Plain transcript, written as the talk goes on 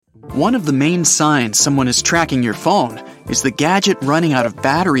One of the main signs someone is tracking your phone is the gadget running out of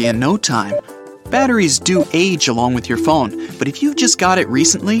battery in no time. Batteries do age along with your phone, but if you've just got it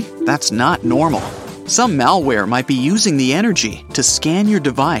recently, that's not normal. Some malware might be using the energy to scan your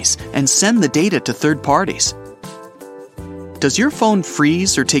device and send the data to third parties. Does your phone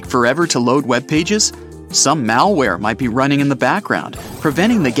freeze or take forever to load web pages? Some malware might be running in the background,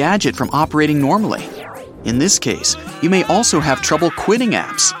 preventing the gadget from operating normally. In this case, you may also have trouble quitting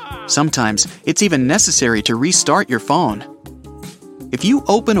apps. Sometimes it's even necessary to restart your phone. If you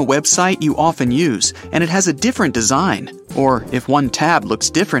open a website you often use and it has a different design, or if one tab looks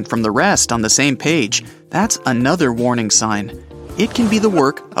different from the rest on the same page, that's another warning sign. It can be the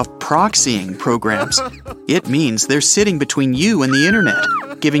work of proxying programs. It means they're sitting between you and the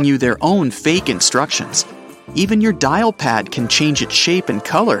internet, giving you their own fake instructions. Even your dial pad can change its shape and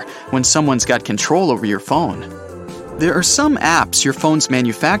color when someone's got control over your phone. There are some apps your phone's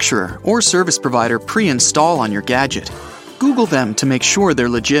manufacturer or service provider pre-install on your gadget. Google them to make sure they're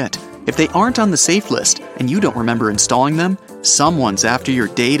legit. If they aren't on the safe list and you don't remember installing them, someone's after your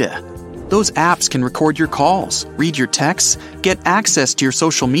data. Those apps can record your calls, read your texts, get access to your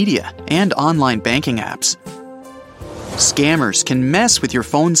social media and online banking apps. Scammers can mess with your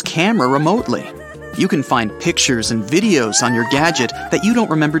phone's camera remotely. You can find pictures and videos on your gadget that you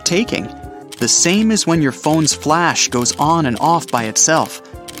don't remember taking. The same as when your phone's flash goes on and off by itself.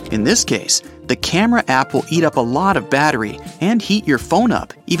 In this case, the camera app will eat up a lot of battery and heat your phone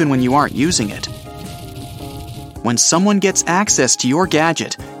up even when you aren't using it. When someone gets access to your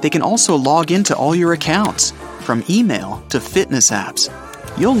gadget, they can also log into all your accounts, from email to fitness apps.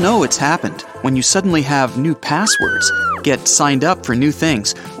 You'll know it's happened when you suddenly have new passwords, get signed up for new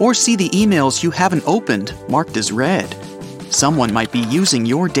things, or see the emails you haven't opened marked as read. Someone might be using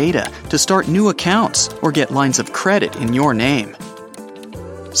your data to start new accounts or get lines of credit in your name.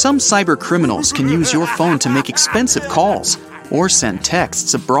 Some cyber criminals can use your phone to make expensive calls or send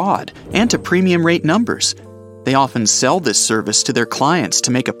texts abroad and to premium rate numbers. They often sell this service to their clients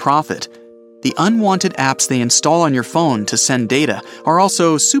to make a profit. The unwanted apps they install on your phone to send data are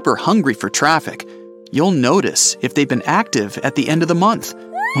also super hungry for traffic. You'll notice if they've been active at the end of the month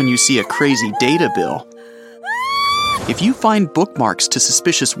when you see a crazy data bill. If you find bookmarks to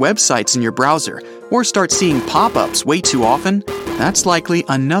suspicious websites in your browser or start seeing pop-ups way too often, that's likely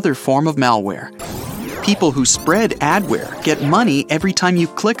another form of malware. People who spread adware get money every time you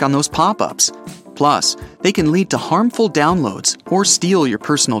click on those pop-ups. Plus, they can lead to harmful downloads or steal your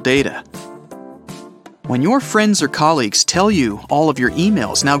personal data. When your friends or colleagues tell you all of your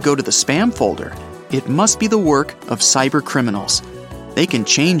emails now go to the spam folder, it must be the work of cyber criminals. They can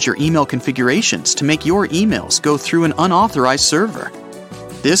change your email configurations to make your emails go through an unauthorized server.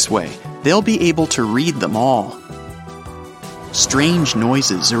 This way, they'll be able to read them all. Strange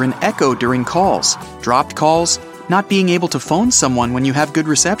noises or an echo during calls, dropped calls, not being able to phone someone when you have good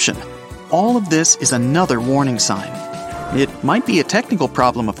reception. All of this is another warning sign. It might be a technical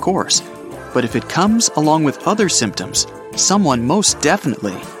problem, of course, but if it comes along with other symptoms, someone most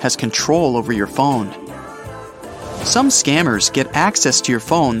definitely has control over your phone. Some scammers get access to your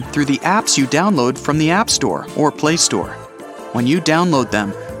phone through the apps you download from the App Store or Play Store. When you download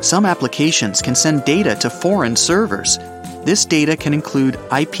them, some applications can send data to foreign servers. This data can include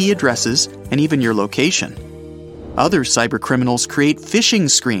IP addresses and even your location. Other cybercriminals create phishing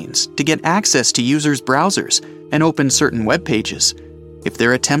screens to get access to users' browsers and open certain web pages. If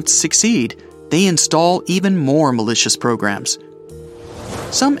their attempts succeed, they install even more malicious programs.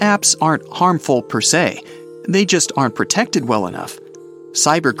 Some apps aren't harmful per se, they just aren't protected well enough.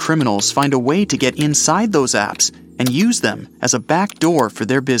 Cybercriminals find a way to get inside those apps and use them as a backdoor for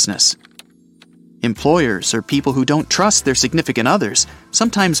their business. Employers or people who don't trust their significant others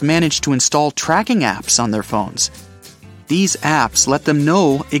sometimes manage to install tracking apps on their phones. These apps let them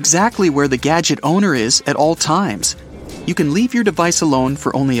know exactly where the gadget owner is at all times. You can leave your device alone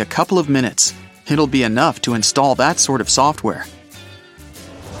for only a couple of minutes. It'll be enough to install that sort of software.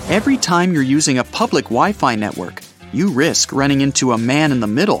 Every time you're using a public Wi-Fi network, you risk running into a man in the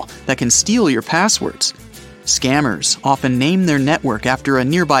middle that can steal your passwords. Scammers often name their network after a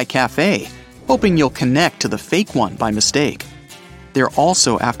nearby cafe, hoping you'll connect to the fake one by mistake. They're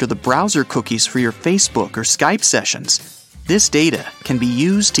also after the browser cookies for your Facebook or Skype sessions. This data can be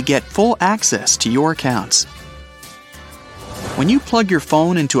used to get full access to your accounts. When you plug your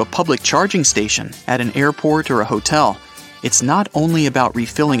phone into a public charging station at an airport or a hotel, it's not only about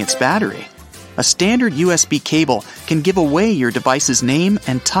refilling its battery. A standard USB cable can give away your device's name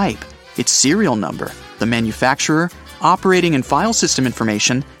and type, its serial number, the manufacturer, operating and file system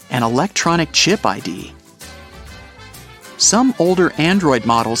information, and electronic chip ID. Some older Android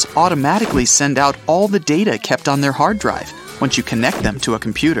models automatically send out all the data kept on their hard drive once you connect them to a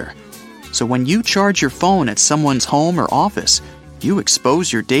computer. So when you charge your phone at someone's home or office, you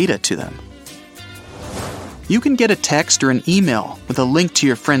expose your data to them. You can get a text or an email with a link to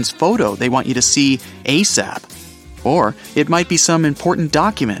your friend's photo they want you to see ASAP. Or it might be some important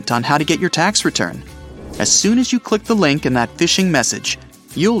document on how to get your tax return. As soon as you click the link in that phishing message,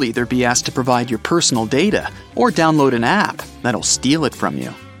 you'll either be asked to provide your personal data or download an app that'll steal it from you.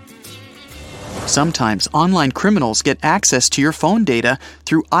 Sometimes online criminals get access to your phone data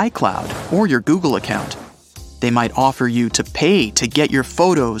through iCloud or your Google account. They might offer you to pay to get your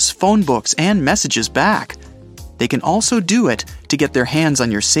photos, phone books, and messages back. They can also do it to get their hands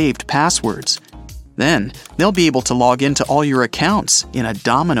on your saved passwords. Then, they'll be able to log into all your accounts in a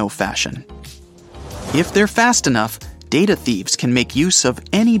domino fashion. If they're fast enough, data thieves can make use of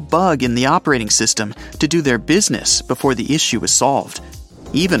any bug in the operating system to do their business before the issue is solved.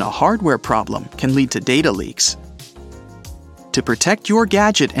 Even a hardware problem can lead to data leaks. To protect your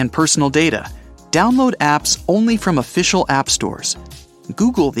gadget and personal data, download apps only from official app stores.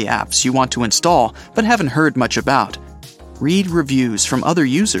 Google the apps you want to install but haven't heard much about. Read reviews from other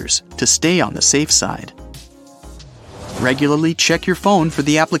users to stay on the safe side. Regularly check your phone for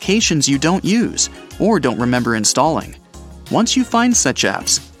the applications you don't use or don't remember installing. Once you find such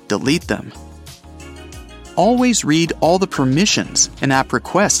apps, delete them. Always read all the permissions an app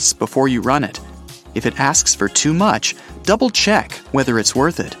requests before you run it. If it asks for too much, double-check whether it's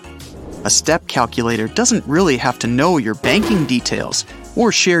worth it. A step calculator doesn't really have to know your banking details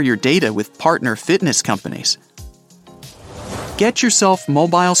or share your data with partner fitness companies. Get yourself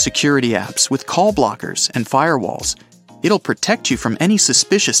mobile security apps with call blockers and firewalls. It'll protect you from any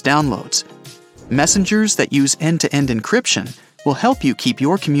suspicious downloads. Messengers that use end-to-end encryption will help you keep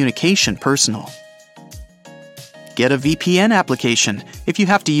your communication personal. Get a VPN application if you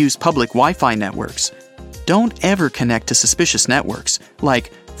have to use public Wi-Fi networks. Don't ever connect to suspicious networks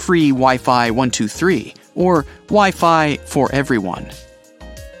like Free Wi-Fi 123 or Wi-Fi for everyone.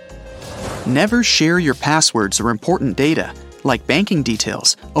 Never share your passwords or important data, like banking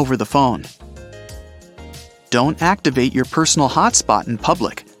details, over the phone. Don't activate your personal hotspot in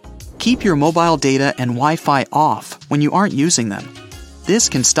public. Keep your mobile data and Wi-Fi off when you aren't using them. This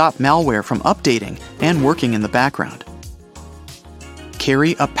can stop malware from updating and working in the background.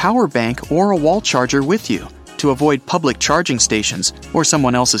 Carry a power bank or a wall charger with you to avoid public charging stations or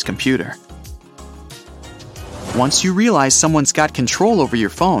someone else's computer. Once you realize someone's got control over your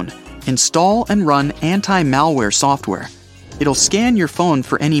phone, install and run anti-malware software. It'll scan your phone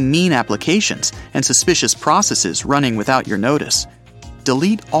for any mean applications and suspicious processes running without your notice.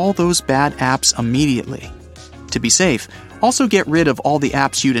 Delete all those bad apps immediately. To be safe, also get rid of all the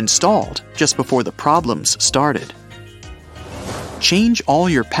apps you'd installed just before the problems started. Change all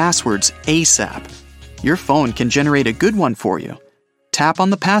your passwords ASAP. Your phone can generate a good one for you. Tap on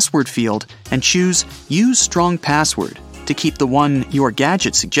the password field and choose Use Strong Password to keep the one your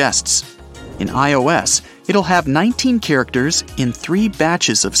gadget suggests. In iOS, it'll have 19 characters in 3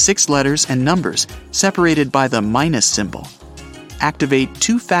 batches of 6 letters and numbers separated by the minus symbol. Activate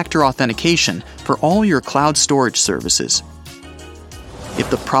two-factor authentication for all your cloud storage services. If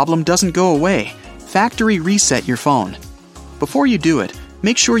the problem doesn't go away, factory reset your phone. Before you do it,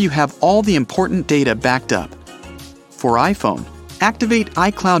 make sure you have all the important data backed up. For iPhone, activate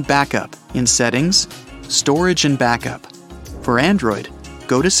iCloud Backup in Settings, Storage and Backup. For Android,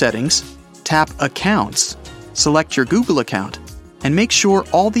 go to Settings, tap Accounts, select your Google account, and make sure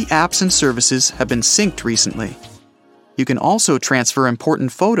all the apps and services have been synced recently. You can also transfer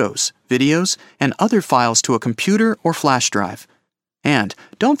important photos, videos, and other files to a computer or flash drive. And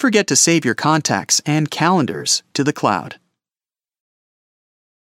don't forget to save your contacts and calendars to the cloud.